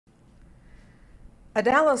A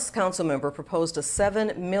Dallas council member proposed a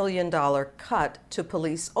 $7 million cut to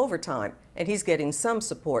police overtime, and he's getting some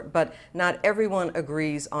support, but not everyone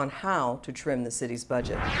agrees on how to trim the city's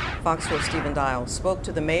budget. Fox 4's Stephen Dial spoke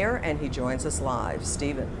to the mayor, and he joins us live.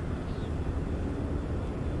 Stephen.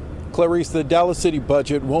 Clarice, the Dallas City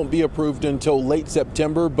budget won't be approved until late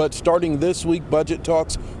September, but starting this week, budget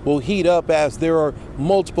talks will heat up as there are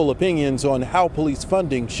multiple opinions on how police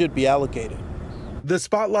funding should be allocated. The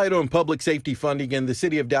spotlight on public safety funding in the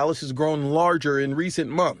city of Dallas has grown larger in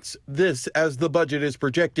recent months. This as the budget is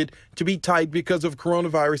projected to be tight because of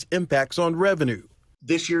coronavirus impacts on revenue.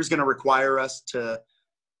 This year is going to require us to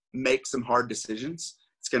make some hard decisions.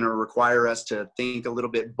 It's going to require us to think a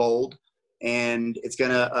little bit bold, and it's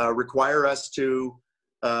going to require us to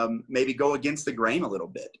maybe go against the grain a little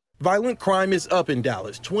bit. Violent crime is up in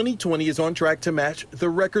Dallas. 2020 is on track to match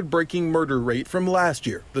the record-breaking murder rate from last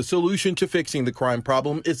year. The solution to fixing the crime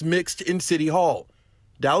problem is mixed in City Hall.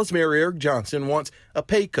 Dallas Mayor Eric Johnson wants a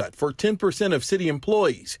pay cut for 10% of city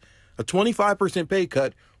employees. A 25% pay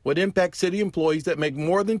cut would impact city employees that make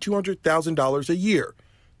more than $200,000 a year.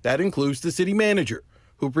 That includes the city manager,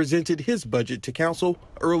 who presented his budget to council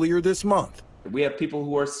earlier this month. We have people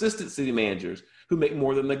who are assistant city managers who make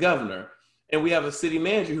more than the governor. And we have a city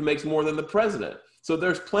manager who makes more than the president. So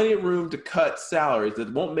there's plenty of room to cut salaries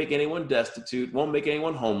that won't make anyone destitute, won't make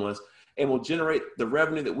anyone homeless, and will generate the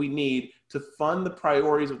revenue that we need to fund the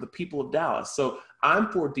priorities of the people of Dallas. So I'm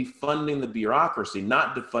for defunding the bureaucracy,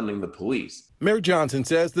 not defunding the police. Mayor Johnson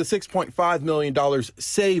says the $6.5 million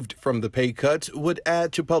saved from the pay cuts would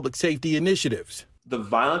add to public safety initiatives. The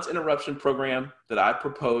violence interruption program that I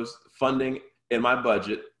proposed funding in my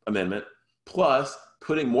budget amendment, plus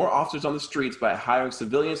putting more officers on the streets by hiring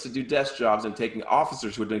civilians to do desk jobs and taking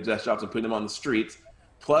officers who are doing desk jobs and putting them on the streets,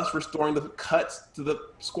 plus restoring the cuts to the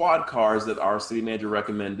squad cars that our city manager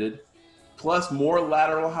recommended, plus more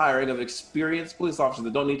lateral hiring of experienced police officers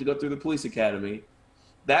that don't need to go through the police academy.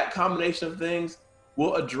 That combination of things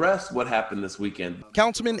will address what happened this weekend.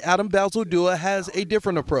 Councilman Adam Balzodua has a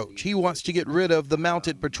different approach. He wants to get rid of the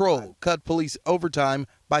mounted patrol, cut police overtime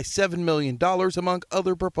by $7 million, among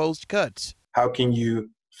other proposed cuts. How can you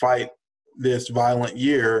fight this violent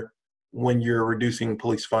year when you're reducing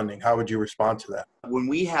police funding? How would you respond to that? When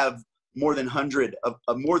we have more than 100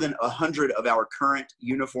 of our current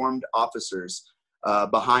uniformed officers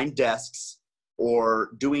behind desks or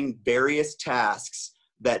doing various tasks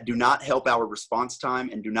that do not help our response time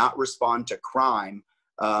and do not respond to crime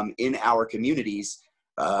in our communities,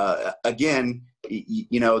 again,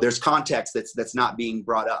 there's context that's not being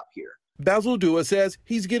brought up here. Balzodua says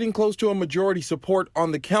he's getting close to a majority support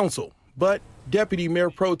on the council, but Deputy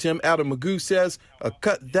Mayor Pro Tem Adam Magoo says a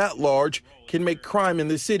cut that large can make crime in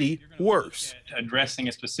the city worse. Addressing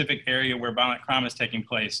a specific area where violent crime is taking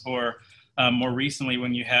place, or more recently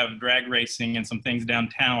when you have drag racing and some things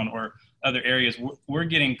downtown or other areas,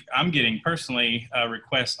 I'm getting personally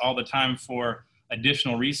requests all the time for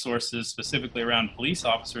additional resources, specifically around police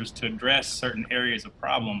officers, to address certain areas of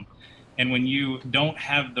problem. And when you don't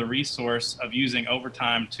have the resource of using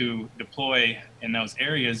overtime to deploy in those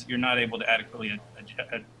areas, you're not able to adequately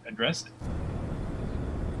address it.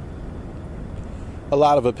 A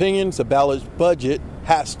lot of opinions. A balanced budget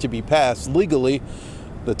has to be passed legally.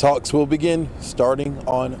 The talks will begin starting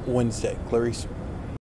on Wednesday. Clarice.